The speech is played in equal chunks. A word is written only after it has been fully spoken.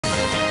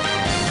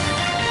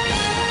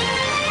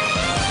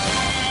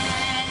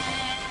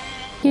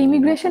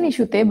Immigration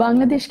ইস্যুতে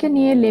বাংলাদেশকে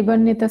নিয়ে লেবার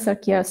নেতা স্যার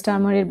কিয়ার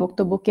স্টারমারের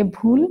বক্তব্যকে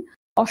ভুল,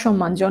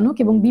 অসম্মানজনক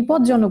এবং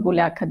বিপজ্জনক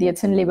বলে আখ্যা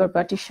দিয়েছেন লেবার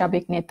পার্টির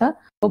সাবেক নেতা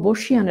ও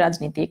বর্ষীয়ান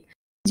রাজনীতিক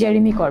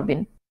জেরেমি করবিন।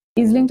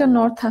 ইসলিংটন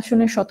নর্থ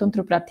আসনের স্বতন্ত্র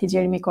প্রার্থী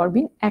জেরেমি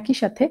করবিন একই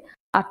সাথে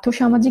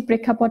আর্থসামাজিক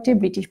প্রেক্ষাপটে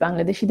ব্রিটিশ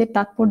বাংলাদেশিদের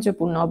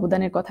তাৎপর্যপূর্ণ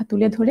অবদানের কথা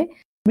তুলে ধরে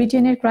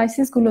ব্রিটেনের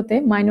ক্রাইসিসগুলোতে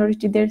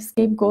মাইনরিটিদের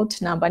স্কেপগোট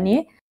না বানিয়ে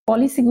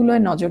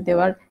পলিসিগুলোয় নজর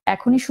দেওয়ার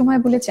এখনই সময়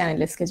বলে চ্যানেল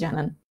এসকে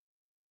জানান।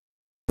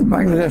 The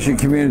Bangladeshi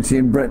community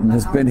in Britain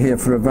has been here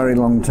for a very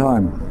long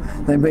time.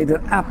 They made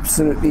an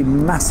absolutely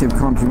massive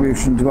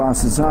contribution to our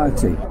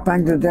society.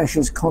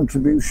 Bangladesh's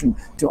contribution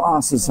to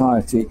our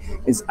society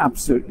is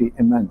absolutely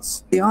immense.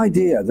 The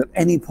idea that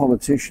any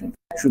politician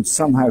should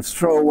somehow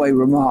throw away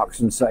remarks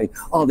and say,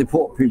 "Oh,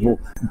 deport people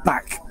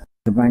back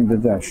to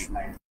Bangladesh,"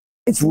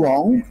 it's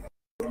wrong.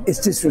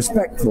 It's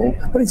disrespectful,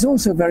 but it's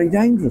also very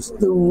dangerous.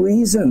 The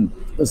reason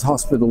there's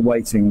hospital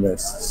waiting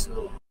lists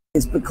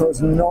is because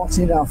not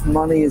enough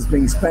money is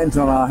being spent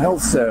on our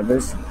health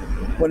service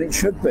when it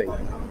should be.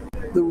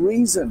 The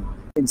reason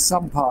in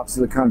some parts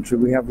of the country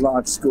we have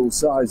large school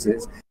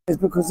sizes is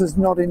because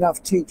there's not enough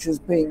teachers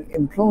being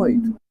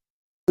employed.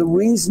 The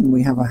reason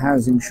we have a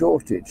housing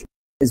shortage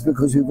is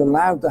because we've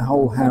allowed the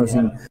whole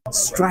housing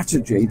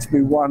strategy to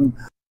be one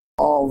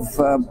of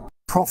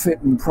profit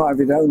and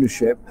private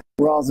ownership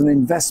rather than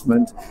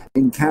investment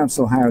in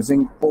council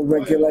housing or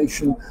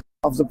regulation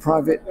of the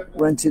private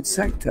rented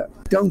sector.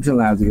 Don't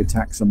allow the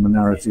attacks on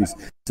minorities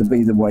to be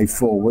the way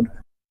forward.